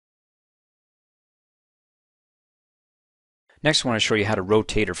Next, I want to show you how to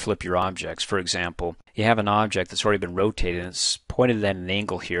rotate or flip your objects. For example, you have an object that's already been rotated and it's pointed at an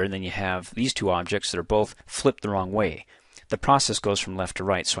angle here, and then you have these two objects that are both flipped the wrong way. The process goes from left to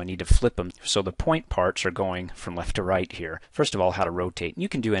right, so I need to flip them. So the point parts are going from left to right here. First of all, how to rotate. You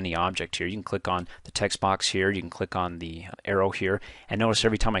can do any object here. You can click on the text box here, you can click on the arrow here, and notice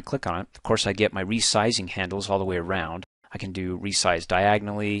every time I click on it, of course I get my resizing handles all the way around. I can do resize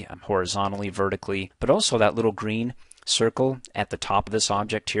diagonally, horizontally, vertically, but also that little green circle at the top of this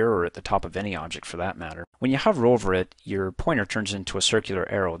object here, or at the top of any object for that matter. When you hover over it, your pointer turns into a circular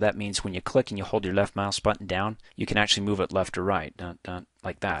arrow. That means when you click and you hold your left mouse button down, you can actually move it left or right,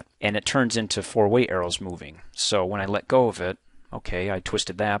 like that. And it turns into four-way arrows moving. So when I let go of it, okay, I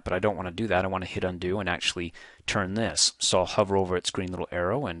twisted that, but I don't want to do that. I want to hit undo and actually turn this. So I'll hover over its green little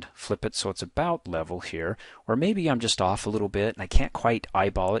arrow and flip it so it's about level here. Or maybe I'm just off a little bit and I can't quite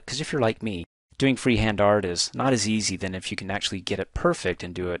eyeball it, because if you're like me, doing freehand art is not as easy than if you can actually get it perfect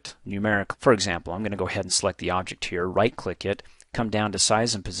and do it numerical. For example, I'm going to go ahead and select the object here, right click it, come down to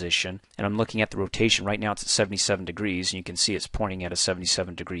size and position, and I'm looking at the rotation. Right now it's at 77 degrees, and you can see it's pointing at a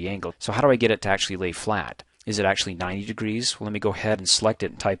 77-degree angle. So how do I get it to actually lay flat? Is it actually 90 degrees? Well, let me go ahead and select it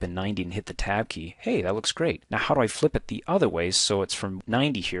and type in 90 and hit the tab key. Hey, that looks great. Now how do I flip it the other way so it's from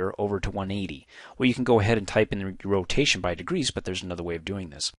 90 here over to 180? Well, you can go ahead and type in the rotation by degrees, but there's another way of doing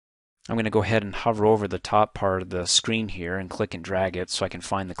this. I'm going to go ahead and hover over the top part of the screen here and click and drag it so I can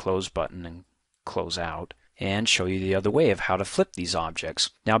find the close button and close out, and show you the other way of how to flip these objects.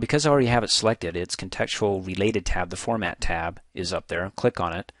 Now, because I already have it selected, its contextual related tab, the format tab, is up there. Click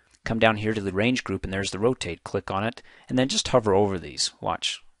on it, come down here to the range group, and there's the rotate. Click on it, and then just hover over these.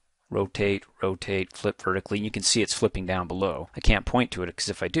 Watch. Rotate, rotate, flip vertically. You can see it's flipping down below. I can't point to it because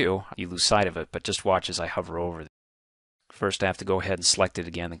if I do, you lose sight of it, but just watch as I hover over it. First I have to go ahead and select it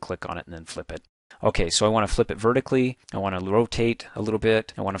again and click on it and then flip it. Okay, so I want to flip it vertically, I want to rotate a little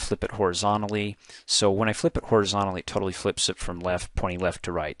bit, I want to flip it horizontally. So when I flip it horizontally, it totally flips it from left, pointing left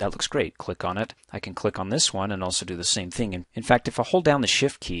to right. That looks great. Click on it. I can click on this one and also do the same thing. And in fact, if I hold down the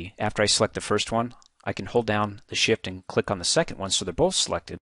shift key after I select the first one, I can hold down the shift and click on the second one, so they're both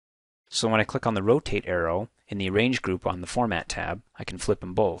selected. So when I click on the rotate arrow in the arrange group on the format tab, I can flip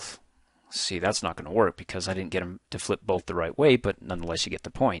them both. See, that's not going to work because I didn't get them to flip both the right way, but nonetheless you get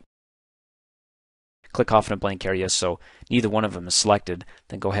the point. Click off in a blank area, so neither one of them is selected.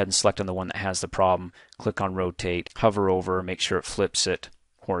 Then go ahead and select on the one that has the problem. Click on rotate, hover over, make sure it flips it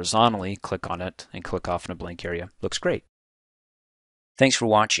horizontally, click on it, and click off in a blank area. Looks great. Thanks for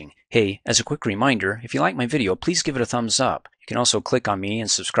watching. Hey, as a quick reminder, if you like my video, please give it a thumbs up. You can also click on me and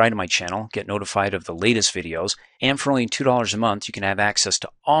subscribe to my channel, get notified of the latest videos, and for only $2 a month, you can have access to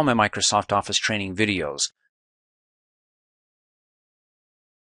all my Microsoft Office training videos.